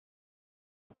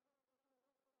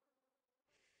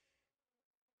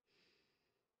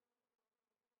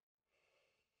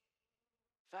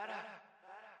Farah!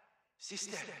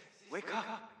 Sister, wake up!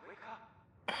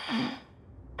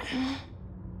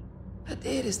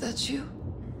 Hadir, is that you?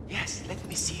 Yes, let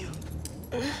me see you.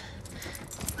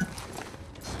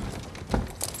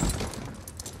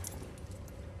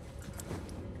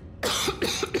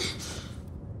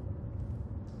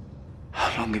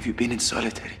 How long have you been in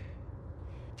solitary?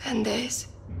 10 days.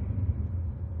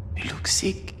 You look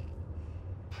sick.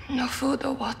 No food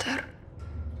or water.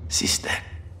 Sister,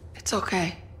 It's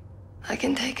okay. I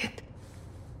can take it.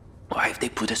 why have they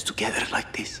put us together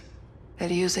like this?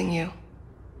 They're using you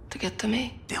to get to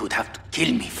me. They would have to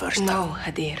kill me first. No,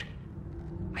 Hadir.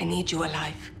 I need you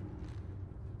alive.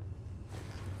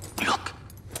 Look.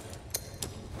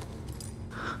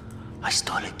 I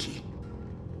stole a key.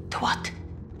 To what?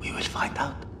 We will find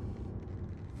out.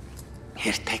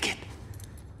 Here, take it.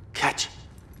 Catch.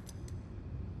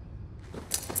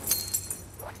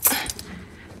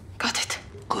 Got it.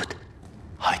 Good.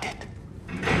 Hide it.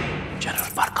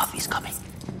 General Barkov is coming.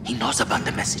 He knows about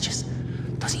the messages.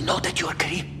 Does he know that you are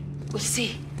Karim? We'll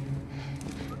see.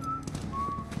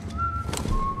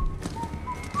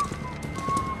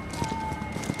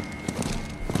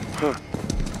 Huh.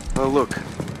 Oh, look.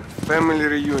 Family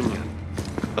reunion.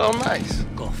 Oh, nice.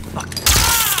 Go fuck.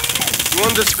 You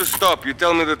want this to stop, you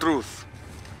tell me the truth.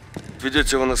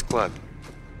 Ведете его на склад.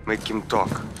 Make him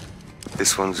talk.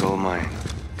 This one's all mine.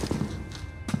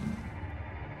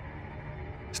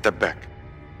 Step back.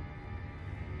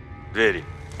 Двери.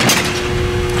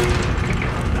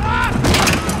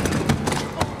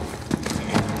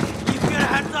 Keep your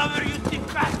hands over, you sick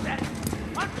bastard!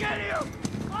 I'll kill you!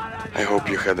 I hope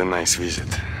you had a nice visit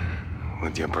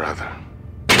with your brother.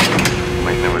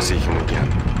 Might never see him again.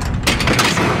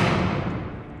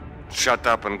 Shut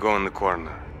up and go in the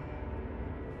corner.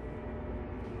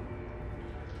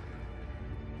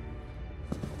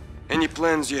 Any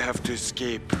plans you have to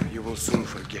escape, you will soon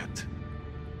forget.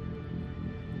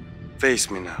 Face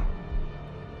me now.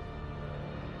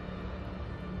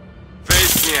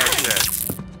 Face me, I said.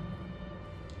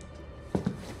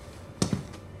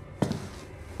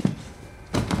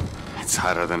 It's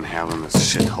hotter than hell in this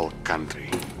shithole country.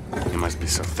 You must be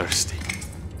so thirsty.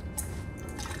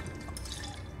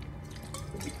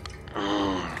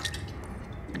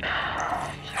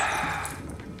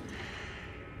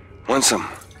 Want some?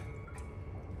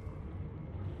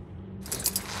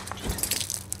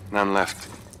 None left.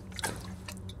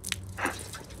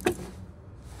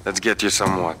 Let's get you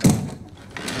some water.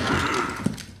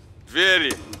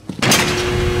 Двери!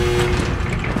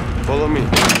 Follow me.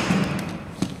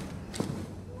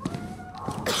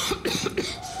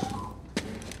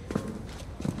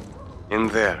 In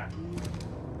there.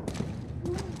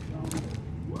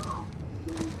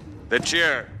 The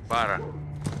chair, Farah.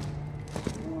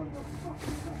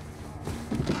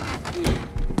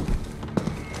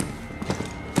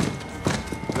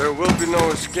 There will be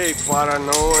no escape, Farah.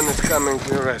 No one is coming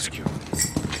to your rescue.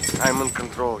 I'm in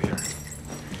control here.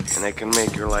 And I can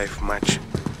make your life much,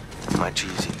 much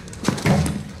easier.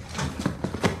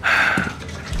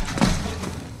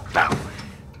 Now,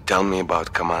 tell me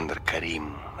about Commander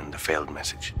Karim and the failed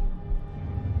message.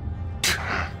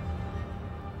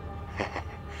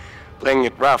 Playing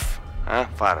it rough, huh,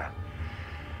 Farah?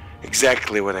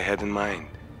 Exactly what I had in mind.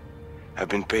 I've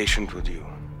been patient with you,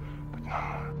 but no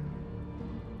more.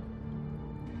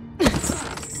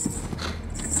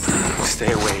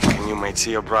 Stay awake and you might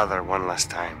see your brother one last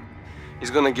time.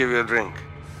 He's gonna give you a drink.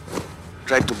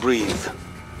 Try to breathe.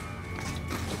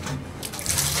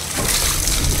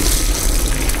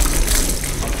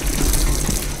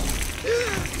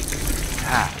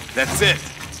 Ah, that's it.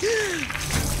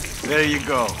 There you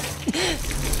go.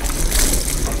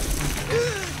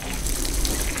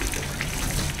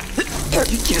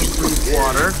 You can't breathe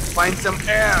water. Find some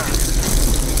air.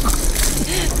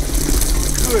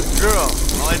 Good girl.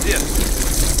 All I did.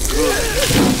 Good.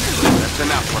 That's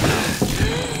enough for now.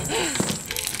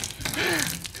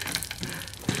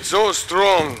 So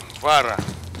strong, Farah.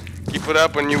 Keep it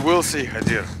up and you will see,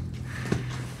 Hadir.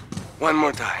 One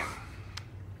more time.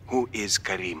 Who is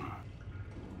Karim?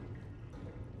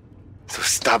 So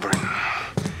stubborn.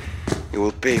 You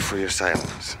will pay for your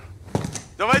silence.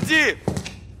 Доводи!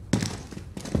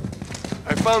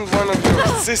 I found one of your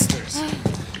sisters.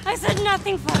 I said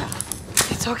nothing, Farah.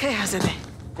 It's okay, Hazadeh.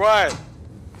 Quiet.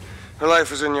 Her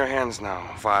life is in your hands now,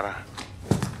 Farah.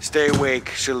 Stay awake,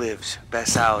 she lives.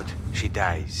 Pass out, she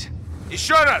dies.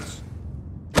 Еще раз!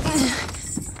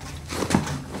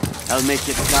 I'll make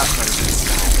it tougher.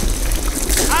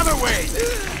 Other way!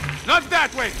 Not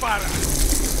that way, Farah!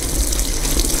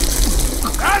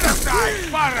 Other side,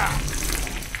 Farah!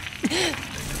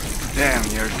 Damn,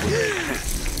 you're good.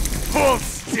 Hold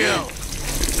still!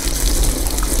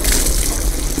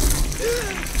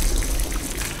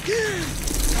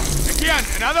 Again,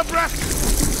 another breath!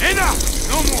 Enough!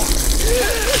 No more!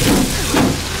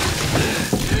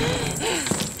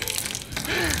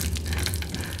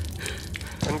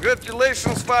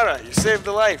 Congratulations, Farah. You saved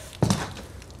a life.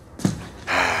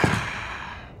 I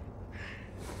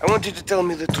want you to tell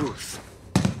me the truth.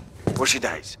 Or she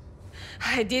dies.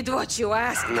 I did what you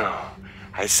asked. No,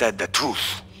 I said the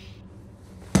truth.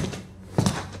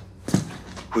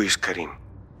 Who is Karim?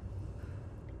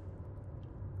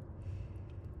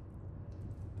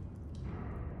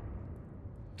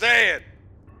 Say it!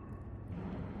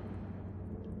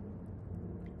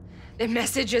 The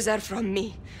messages are from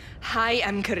me. I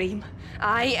am Karim.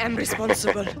 I am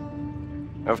responsible.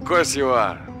 Of course you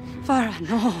are. Farah,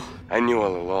 no. I knew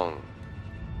all along.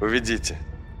 Уведите.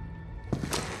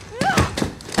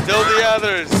 Tell the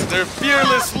others, their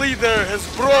fearless leader has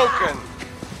broken.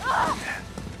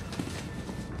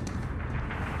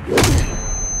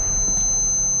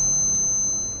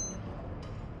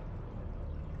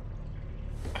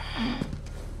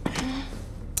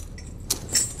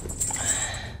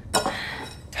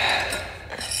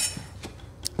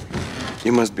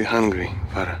 You must be hungry,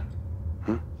 Farah.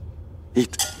 Hmm?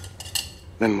 Eat.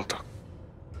 Then we'll talk.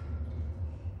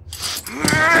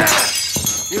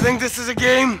 You think this is a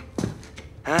game?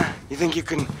 Huh? You think you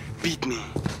can beat me?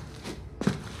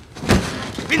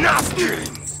 Enough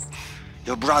games!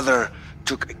 Your brother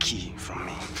took a key from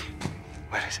me.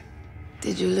 Where is it?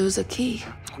 Did you lose a key?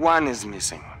 One is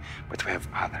missing, but we have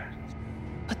others.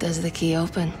 What does the key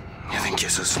open? You think you're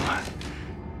so smart?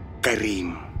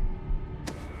 Karim.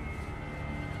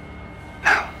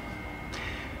 Now,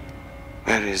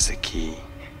 where is the key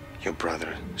your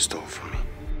brother stole from me?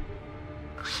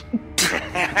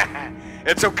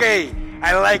 It's okay.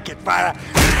 I like it, Farah.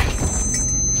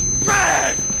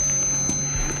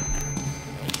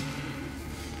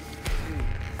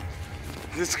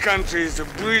 This country is a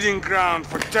breeding ground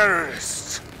for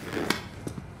terrorists.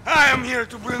 I am here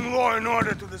to bring law and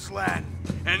order to this land.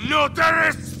 And no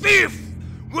terrorist thief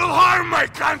will harm my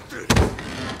country.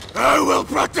 I will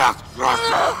protect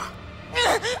Russia.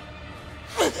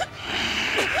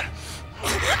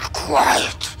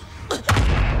 Quiet.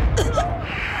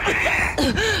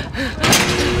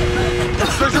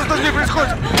 Что с ней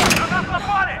происходит?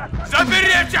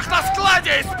 Запереть их на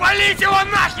складе и спалить его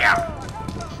нахер!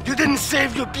 You didn't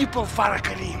save your people, Farah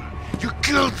Karim. You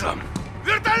killed them.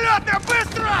 Вертолеты,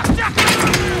 быстро! Всех!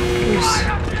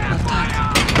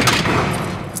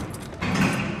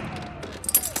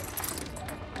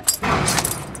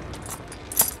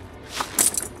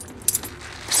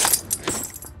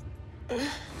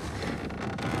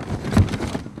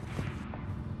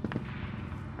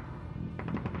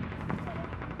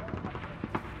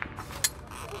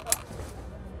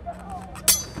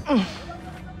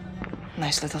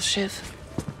 Nice little shiv.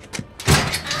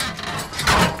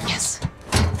 Yes.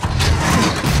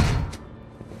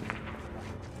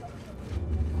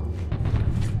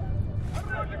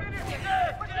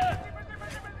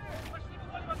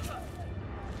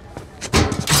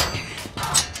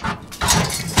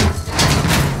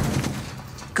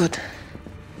 Good.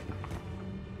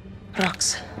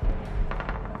 Rocks.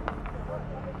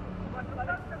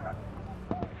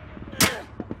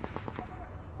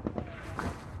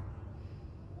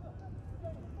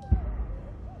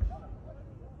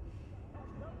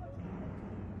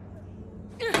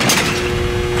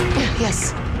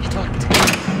 Yes, it worked.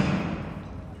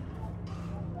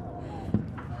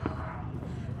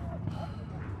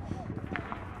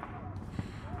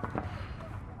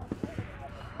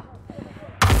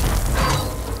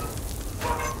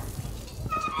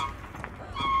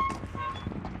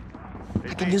 I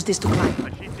can use this to climb.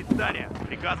 Очистить здание.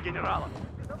 Приказ генерала.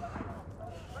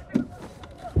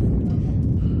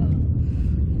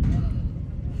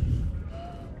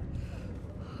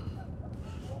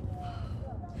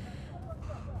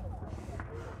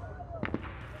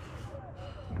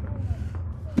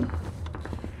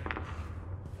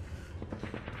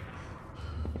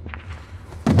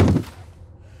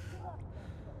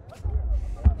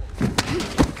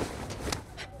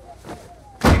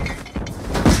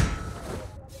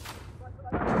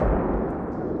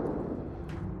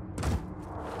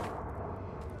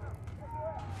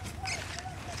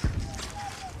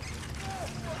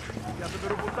 Я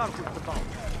заберу бутанку из подвала.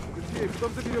 Быстрее,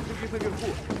 потом заберем других наверху.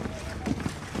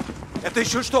 Это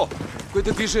еще что?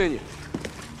 Какое-то движение.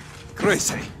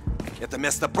 Крейси, это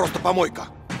место просто помойка.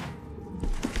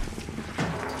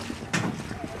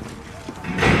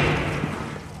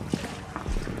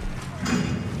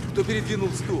 Кто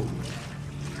передвинул стул?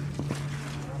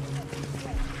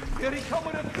 Перекомы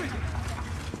открыты!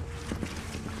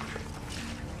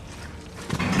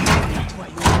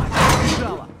 Твою мать,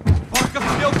 бежала! Барков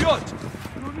тебя убьет!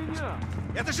 Ну меня!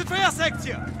 Это же твоя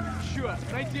секция! Черт,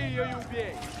 найди ее и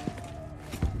убей!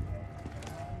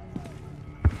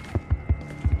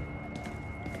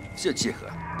 Все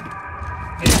тихо.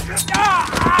 Эй, ты там!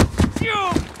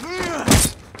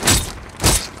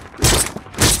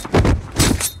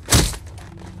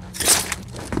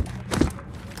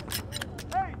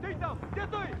 Где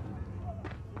ты?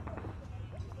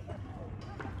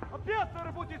 Опять на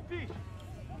работе спишь!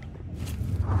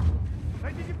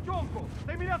 Найди девчонку!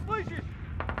 Ты меня слышишь?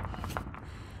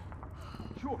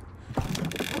 Черт!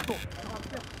 Вот он!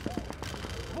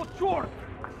 Вот черт!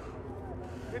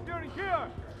 If you're in here,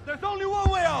 there's only one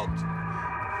way out!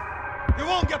 You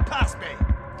won't get past me!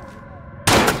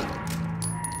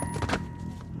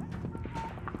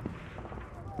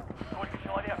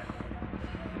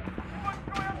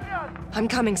 I'm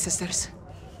coming, sisters.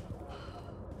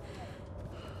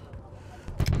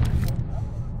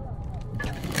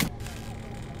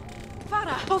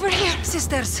 Farah! Over here,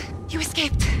 sisters. You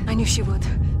escaped. I knew she would.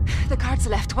 The guards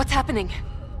left. What's happening?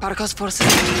 Barkov's forces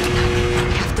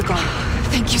have to go.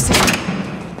 Thank you, sir.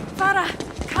 Farah,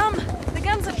 come! The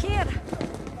guns are here!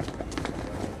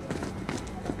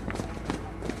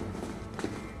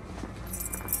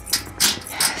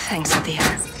 Thanks, Adia.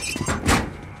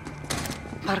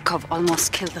 Barkov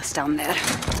almost killed us down there.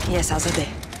 Yes, Azadeh.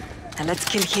 Now let's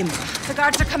kill him. The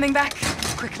guards are coming back.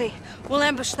 Quickly, we'll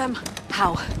ambush them.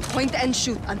 How? Point and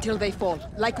shoot until they fall,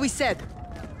 like we said.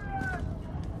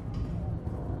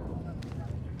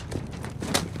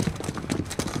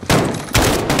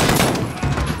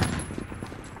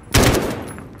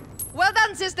 Well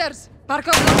done, sisters!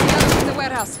 Barkov locked the others in the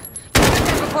warehouse. Let's get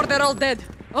there before they're all dead.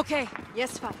 Okay,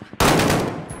 yes, Farah.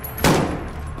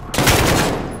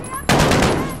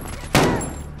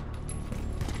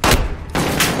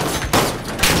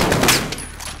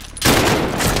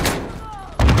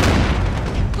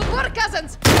 Good work,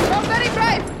 cousins! You're all very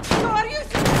brave! So are you,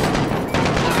 sisters!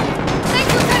 Thank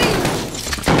you, Karim!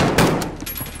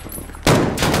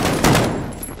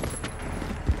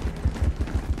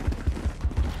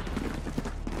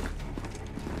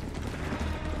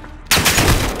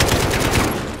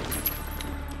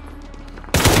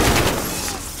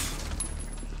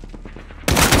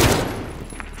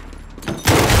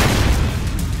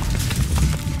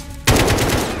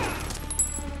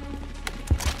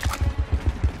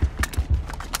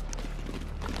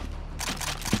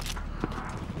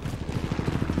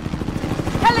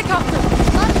 Helicopter!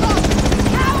 Barkov!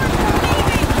 Cowards are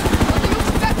leaving! What do you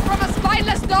expect from a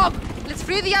spineless dog? Let's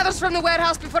free the others from the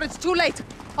warehouse before it's too late.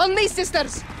 On me,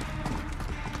 sisters!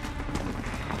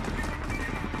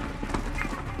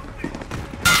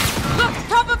 Look!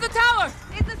 Top of the tower!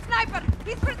 It's a sniper!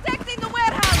 He's protecting the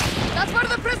warehouse! That's where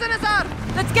the prisoners are!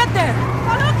 Let's get there!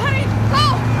 Follow Karim!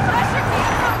 Go! Pressure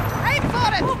vehicle! Aim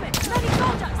for it! Move it! Bloody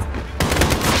soldiers!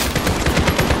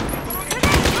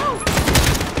 Move!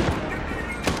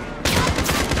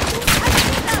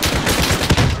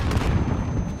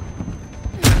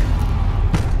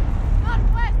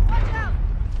 Northwest, watch out!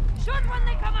 Shoot when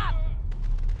they come up!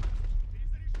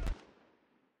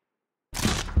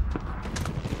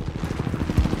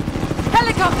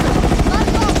 Helicopter!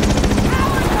 Barkov!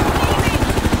 Cowards are leaving!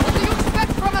 What do you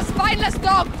expect from a spineless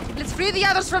dog? Let's free the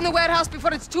others from the warehouse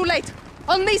before it's too late.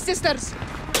 On me, sisters!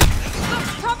 Look!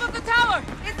 Top of the tower!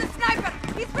 It's a sniper!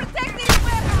 He's protecting the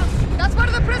warehouse! That's where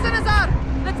the prisoners are!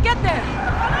 Let's get there!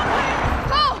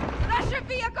 Go! Pressure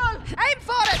vehicle! Aim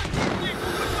for it!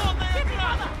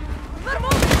 We're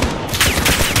moving!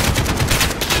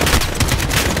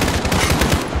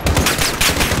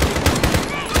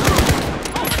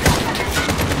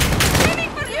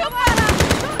 Aiming for you, Farah!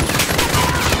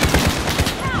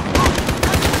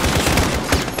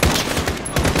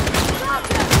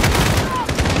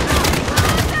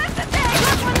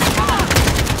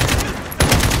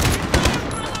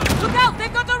 Look out!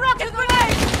 They've got a rocket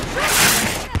grenade!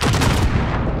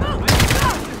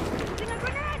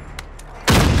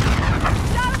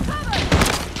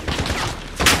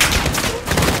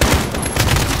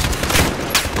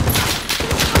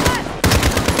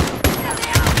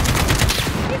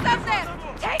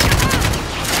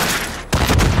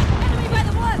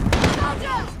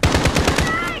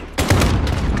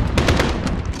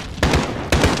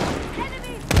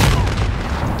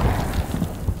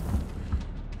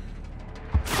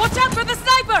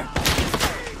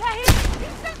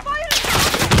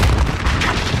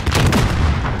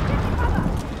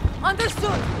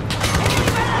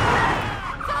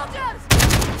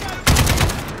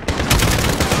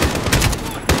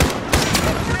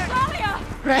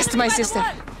 Rest, my sister.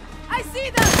 I see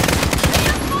them!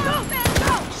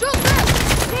 Shoot them!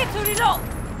 Need to reload!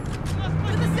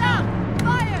 To the south!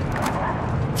 Fire!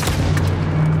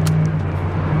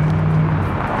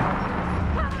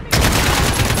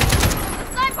 The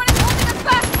sniper is holding us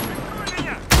back!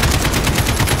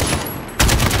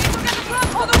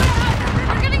 Oh, the warehouse!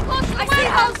 We're getting close to the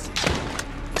warehouse!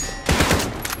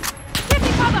 Give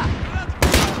me cover!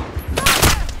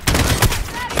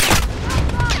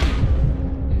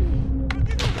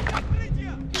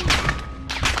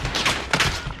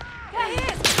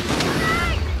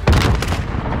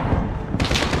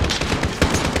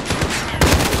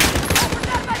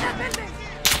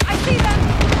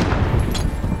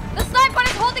 The sniper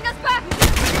is holding us back!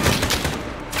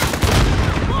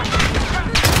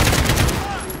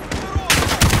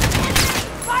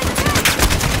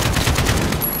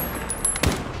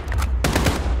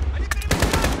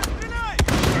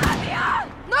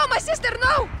 No, my sister,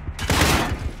 no!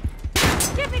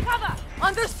 Give me cover!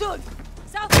 Understood!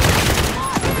 South!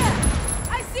 More here!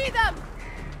 I see them!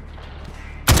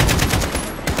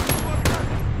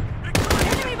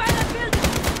 Enemy by that building!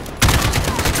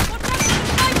 Watch out for the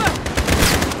sniper!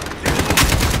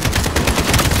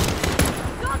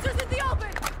 Soldiers in the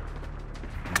open!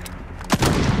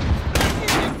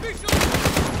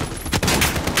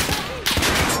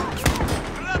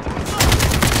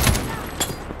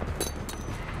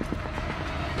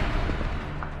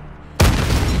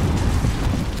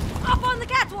 Up on the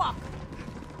catwalk!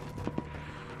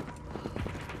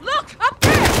 Look! Up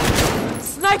there!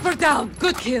 Sniper down!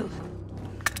 Good kill!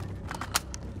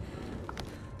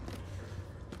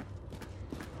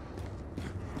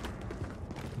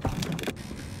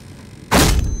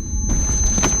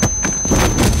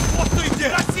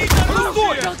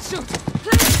 Don't shoot!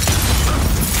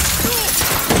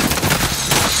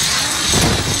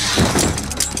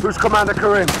 Who's Commander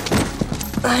Karim?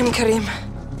 I'm Karim.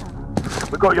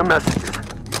 We got your messages.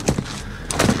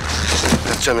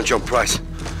 Lieutenant John Price.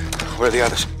 Where are the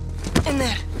others? In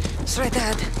there. It's right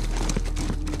ahead.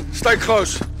 Stay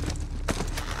close.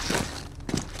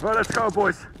 Right, let's go,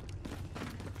 boys.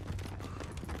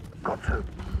 Got to.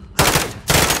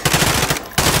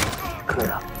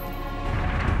 Clear.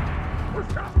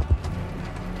 Push up.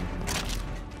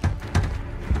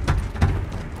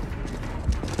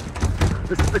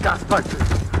 This is the gas station.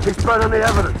 He's burning the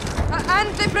evidence.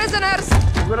 And the prisoners!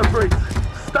 We're gonna breach.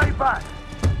 Stay back.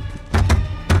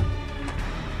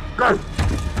 Go.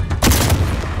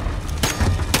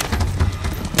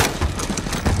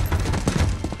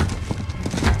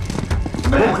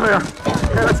 All clear.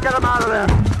 Okay, let's get him out of there.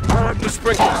 I'll open the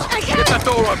sprinklers. I can't! Get that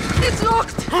door open. It's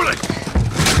locked! Pull it!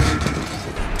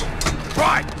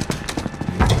 Right!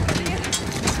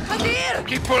 Hadir!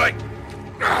 Keep pulling!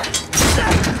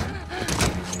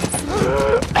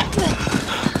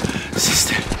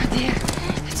 Sister, Hadir,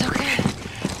 it's okay.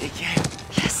 they came.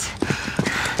 Yes.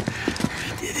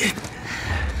 We did it.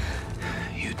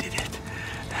 You did it.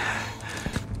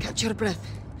 Catch your breath.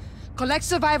 Collect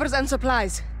survivors and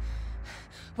supplies.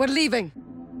 We're leaving.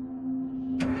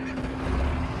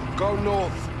 Go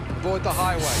north. Avoid the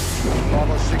highway.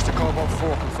 506 to Cobalt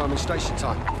 4, confirming station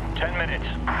time. 10 minutes.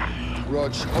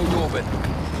 Rog, hold orbit.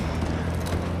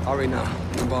 Hurry now.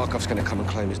 Barkov's gonna come and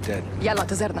claim us dead. Yalla,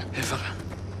 Tazerna.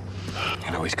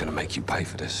 You know he's gonna make you pay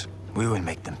for this. We will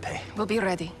make them pay. We'll be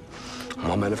ready.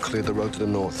 My men have cleared the road to the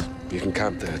north. You can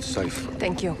camp there, it's safe.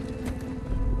 Thank you.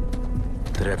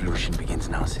 The revolution begins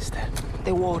now, sister.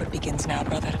 The war begins now,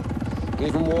 brother.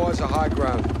 Even war is a high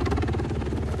ground.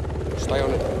 Stay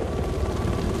on it.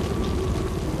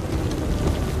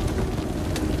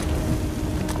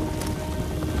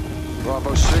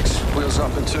 Bravo 6, wheels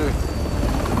up in 2.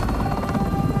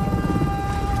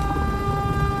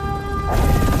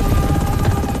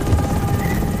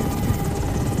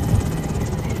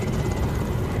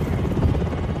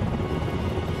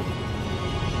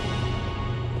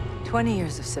 "20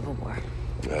 years of civil war.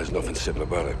 There's nothing civil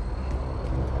about it.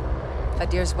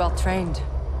 Hadir's well-trained.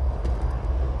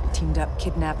 Teamed up,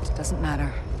 kidnapped, doesn't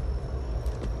matter.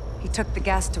 He took the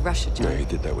gas to Russia, No, John. he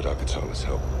did that without Katala's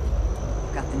help.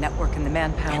 Got the network and the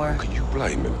manpower. Can you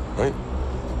blame him, right?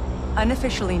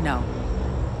 Unofficially, no.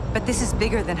 But this is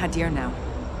bigger than Hadir now.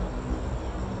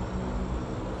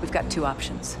 We've got 2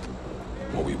 options.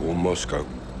 Well, we warn Moscow.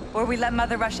 Or we let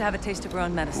Mother Russia have a taste of her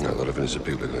own medicine. No, a lot of innocent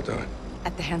people are gonna die.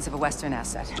 At the hands of a Western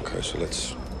asset. Okay, so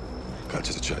let's cut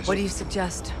to the chase. What do you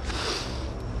suggest?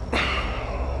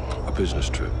 A business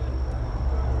trip.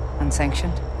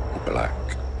 Unsanctioned? Black.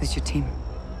 Who's your team?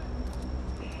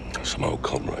 Some old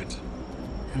comrades.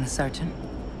 And the sergeant?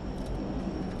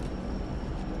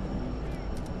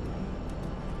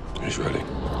 He's ready.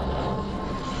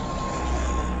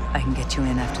 I can get you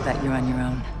in. After that, you're on your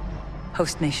own.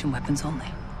 Host nation weapons only.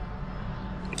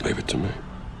 Leave it to me.